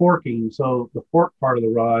forking. So the fork part of the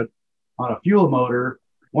rod on a fuel motor,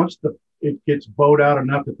 once it gets bowed out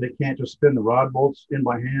enough that they can't just spin the rod bolts in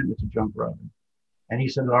by hand, it's a junk rod. And he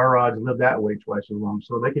said that our rods live that way twice as long.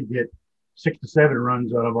 So they could get 6 to 7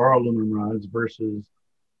 runs out of our aluminum rods versus,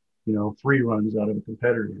 3 runs out of a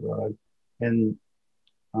competitor's rod. And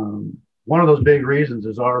one of those big reasons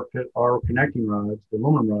is our connecting rods, the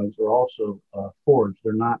aluminum rods, are also forged.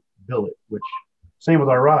 They're not billet, which same with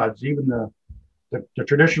our rods. Even the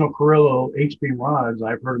traditional Carrillo H-beam rods,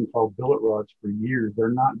 I've heard them called billet rods for years. They're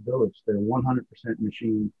not billets. They're 100%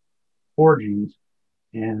 machine forgings.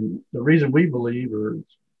 And the reason we believe, or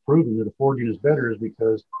it's proven that a forging is better, is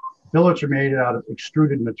because billets are made out of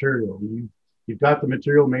extruded material. You've got the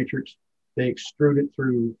material matrix. They extrude it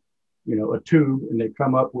through, a tube, and they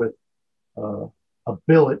come up with a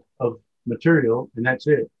billet of material, and that's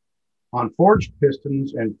it. On forged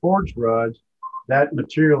pistons and forged rods, that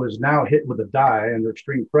material is now hit with a die under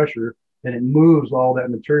extreme pressure, and it moves all that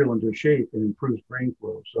material into a shape and improves grain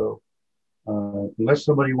flow. So unless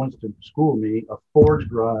somebody wants to school me, a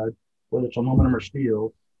forged rod, whether it's aluminum or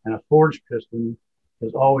steel, and a forged piston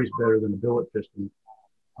is always better than a billet piston.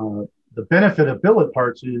 The benefit of billet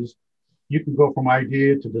parts is you can go from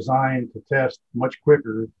idea to design to test much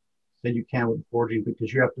quicker than you can with forging,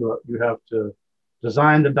 because you have to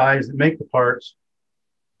design the dies that make the parts,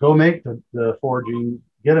 go make the forging,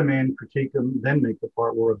 get them in, critique them, then make the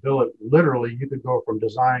part. Where a billet, literally, you could go from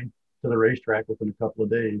design to the racetrack within a couple of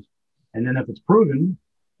days. And then if it's proven,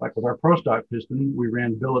 like with our Pro Stock piston, we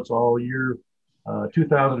ran billets all year,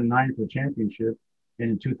 2009 for the championship. And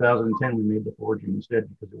in 2010, we made the forging instead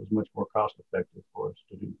because it was much more cost effective for us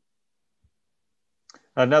to do.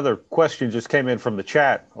 Another question just came in from the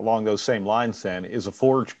chat along those same lines then. Is a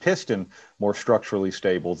forged piston more structurally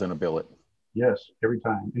stable than a billet? Yes, every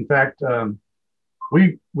time. In fact,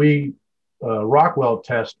 we Rockwell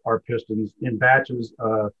test our pistons in batches.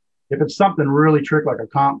 If it's something really tricky, like a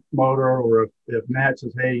comp motor, or if Matt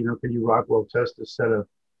says, hey, can you Rockwell test this set of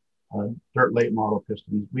dirt late model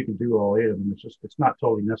pistons, we can do all 8 of them. It's not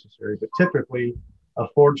totally necessary. But typically, a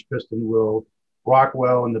forged piston will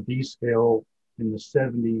Rockwell in the B scale in the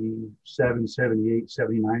 77, 78,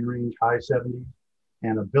 79 range, high 70s.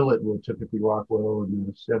 And a billet will typically Rockwell in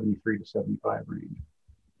the 73 to 75 range.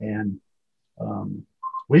 And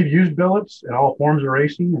we've used billets in all forms of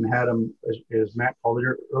racing and had them, as Matt called it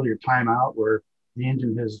earlier, timeout, where the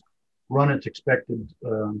engine has run its expected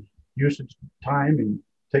usage time and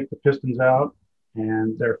take the pistons out,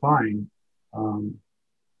 and they're fine.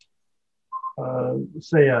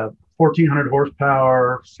 Say a 1400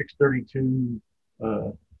 horsepower, 632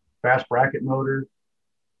 fast bracket motor.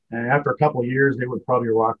 And after a couple of years, they would probably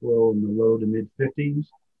Rockwell in the low to mid 50s.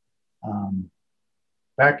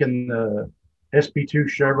 Back in the SP2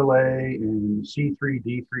 Chevrolet and C3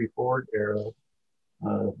 D3 Ford era,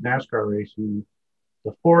 NASCAR racing,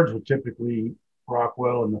 the Fords would typically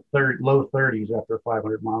Rockwell in the low 30s after a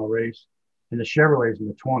 500-mile race, and the Chevrolets in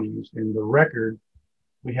the 20s. And the record,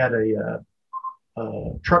 we had a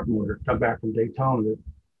truck motor come back from Daytona that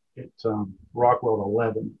it's Rockwell at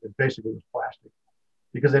 11. It basically was plastic,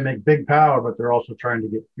 because they make big power, but they're also trying to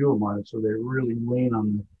get fuel mileage, so they really lean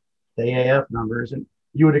on the AAF numbers. And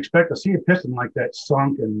you would expect to see a piston like that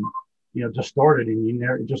sunk and distorted, and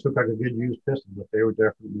it just looked like a good used piston, but they were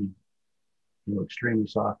definitely extremely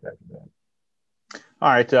soft after that. All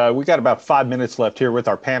right, we got about 5 minutes left here with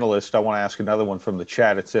our panelists. I want to ask another one from the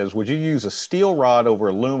chat. It says, would you use a steel rod over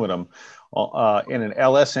aluminum in an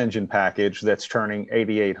LS engine package that's turning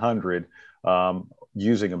 8,800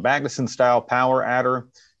 using a Magnuson-style power adder?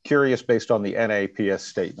 Curious based on the NAPS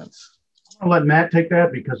statements. I'll let Matt take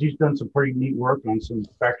that because he's done some pretty neat work on some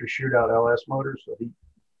factory shootout LS motors, so he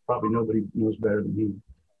probably nobody knows better than he.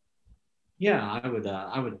 Yeah,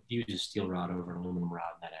 I would use a steel rod over an aluminum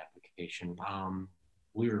rod in that application.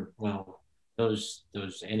 Those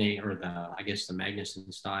NA, or the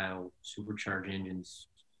Magnuson style supercharged engines,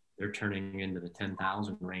 they're turning into the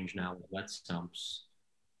 10,000 range now with wet stumps,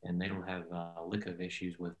 and they don't have a lick of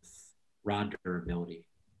issues with rod durability.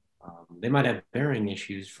 They might have bearing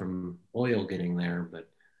issues from oil getting there, but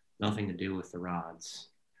nothing to do with the rods.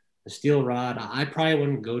 The steel rod, I probably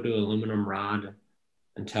wouldn't go to aluminum rod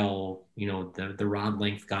until the rod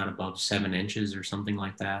length got above 7 inches or something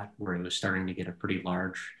like that, where it was starting to get a pretty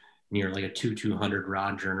large, near like a 200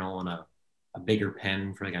 rod journal and a bigger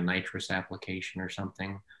pen for like a nitrous application or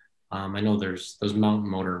something. I know there's those Mountain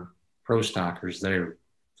Motor Pro Stockers, they're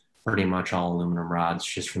pretty much all aluminum rods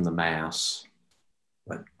just from the mass.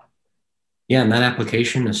 But yeah, in that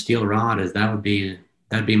application, a steel rod that'd be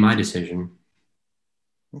my decision.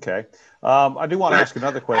 Okay. I do want to ask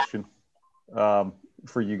another question.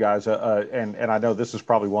 for you guys, and I know this is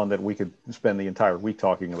probably one that we could spend the entire week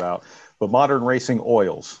talking about, but modern racing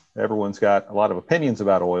oils. Everyone's got a lot of opinions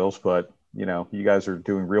about oils, but you know, you guys are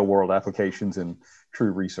doing real world applications and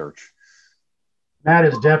true research. Matt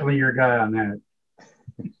is definitely your guy on that.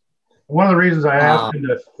 One of the reasons I asked him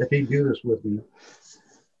if he'd do this with me.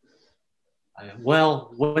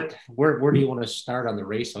 Well, where do you want to start on the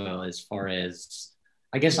race oil? As far as,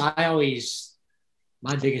 I guess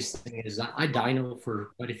my biggest thing is I dyno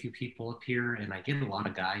for quite a few people up here, and I get a lot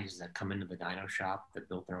of guys that come into the dyno shop that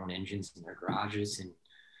built their own engines in their garages. And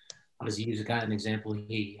I'll just use a guy an example.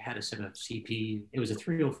 He had a set of CP. It was a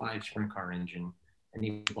 305 sprint car engine, and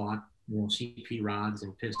he bought CP rods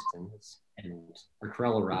and pistons or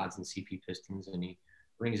Corella rods and CP pistons, and he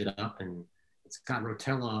brings it up and it's got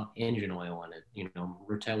Rotella engine oil in it,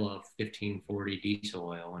 Rotella 1540 diesel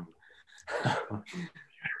oil. And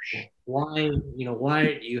why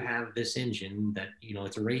do you have this engine that,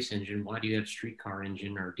 it's a race engine? Why do you have streetcar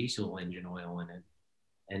engine or diesel engine oil in it?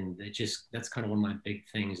 And that's kind of one of my big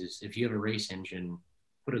things is if you have a race engine,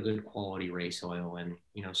 put a good quality race oil in,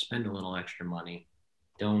 spend a little extra money.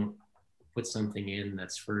 Don't put something in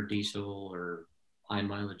that's for diesel or high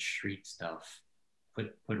mileage street stuff.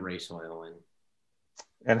 Put race oil in.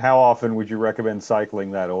 And how often would you recommend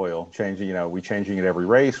cycling that oil? Changing, we changing it every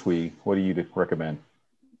race? What do you recommend?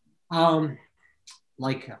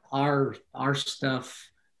 Like our stuff,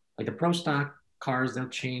 like the pro stock cars, they'll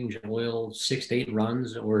change oil 6 to 8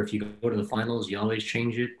 runs, or if you go to the finals, you always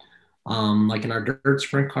change it. Like in our dirt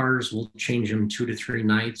sprint cars, we'll change them 2 to 3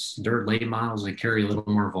 nights. Dirt late models, they carry a little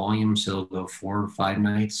more volume, so they'll go 4 or 5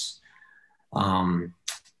 nights.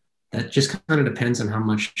 That just kind of depends on how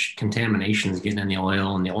much contamination is getting in the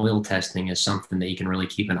oil, and the oil testing is something that you can really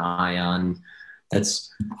keep an eye on. That's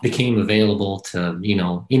became available to,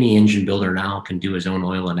 any engine builder now can do his own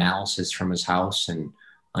oil analysis from his house and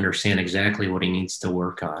understand exactly what he needs to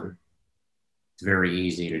work on. It's very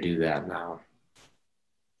easy to do that now.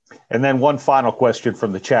 And then one final question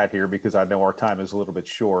from the chat here, because I know our time is a little bit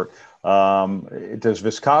short. Does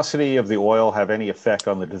viscosity of the oil have any effect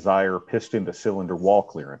on the desired piston to cylinder wall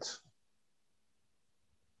clearance?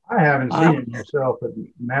 I haven't seen it myself, but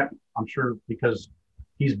Matt, I'm sure because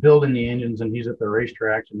he's building the engines and he's at the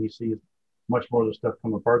racetracks and he sees much more of the stuff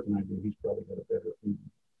come apart than I do. He's probably got a better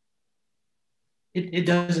opinion. It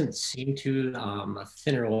doesn't seem to. A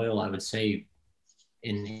thinner oil, I would say,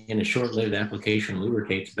 in a short-lived application,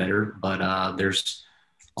 lubricates better. But there's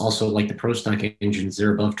also, like the pro stock engines,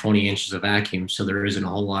 they're above 20 inches of vacuum, so there isn't a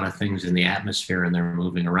whole lot of things in the atmosphere and they're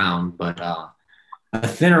moving around. But a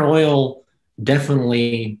thinner oil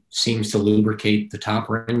definitely seems to lubricate the top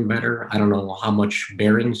ring better. I don't know how much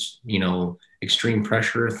bearings, extreme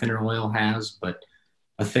pressure a thinner oil has, but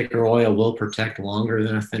a thicker oil will protect longer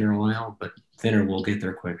than a thinner oil, but thinner will get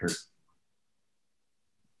there quicker.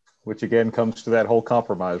 Which again comes to that whole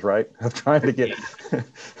compromise, right? Of trying to get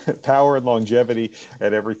power and longevity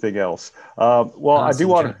and everything else. Well, I do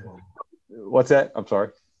want to, what's that? I'm sorry.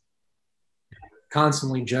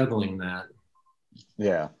 Constantly juggling that.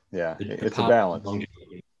 Yeah. It's a balance.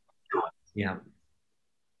 Yeah.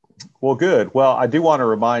 Well, good. Well, I do want to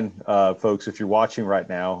remind folks, if you're watching right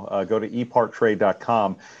now, go to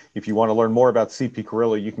epartrade.com. If you want to learn more about CP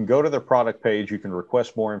Corella, you can go to their product page. You can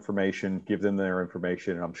request more information, give them their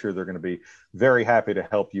information, and I'm sure they're going to be very happy to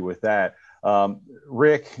help you with that.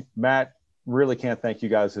 Rick, Matt, really can't thank you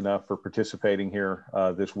guys enough for participating here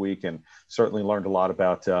this week, and certainly learned a lot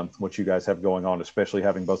about what you guys have going on, especially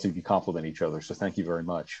having both of you complement each other. So thank you very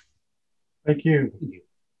much. Thank you.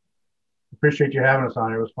 Appreciate you having us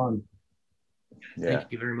on. It was fun. Yeah.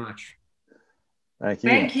 Thank you very much. Thank you.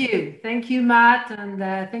 Thank you. Thank you, Matt. And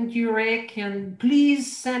thank you, Rick. And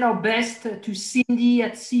please send our best to Cindy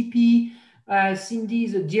at CP. Cindy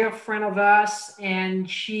is a dear friend of us, and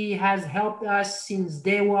she has helped us since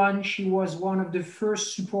day one. She was one of the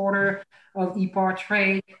first supporters of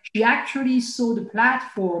ePartrade. She actually saw the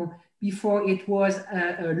platform before it was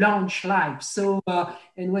a launch live. So,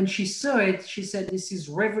 and when she saw it, she said, "This is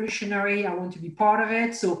revolutionary. I want to be part of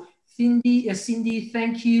it." So Cindy,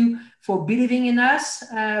 thank you for believing in us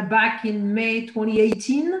back in May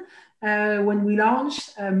 2018 when we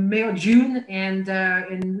launched, May or June, and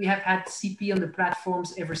we have had CP on the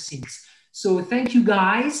platforms ever since. So thank you,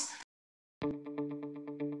 guys.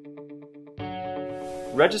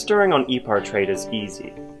 Registering on ePartrade is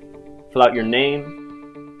easy. Fill out your name,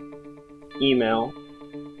 email,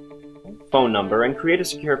 phone number, and create a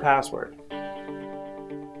secure password.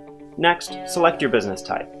 Next, select your business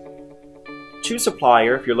type. Choose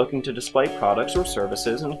supplier if you're looking to display products or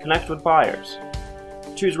services and connect with buyers.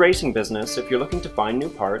 Choose Racing Business if you're looking to find new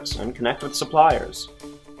parts and connect with suppliers.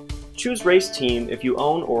 Choose Race Team if you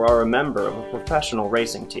own or are a member of a professional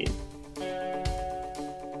racing team.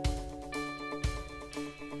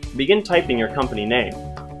 Begin typing your company name.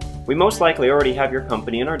 We most likely already have your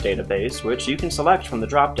company in our database, which you can select from the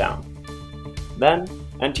drop-down. Then,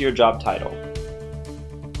 enter your job title.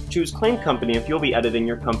 Choose Claim Company if you'll be editing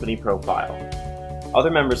your company profile.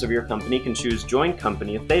 Other members of your company can choose Join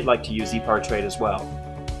Company if they'd like to use ePartrade as well.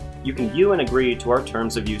 You can view and agree to our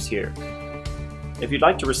terms of use here. If you'd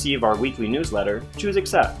like to receive our weekly newsletter, choose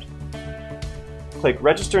Accept. Click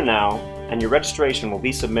Register Now, and your registration will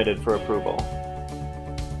be submitted for approval.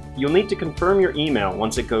 You'll need to confirm your email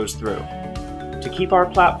once it goes through. To keep our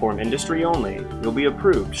platform industry only, you'll be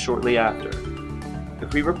approved shortly after.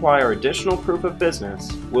 If we require additional proof of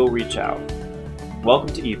business, we'll reach out.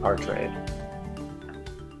 Welcome to ePartrade.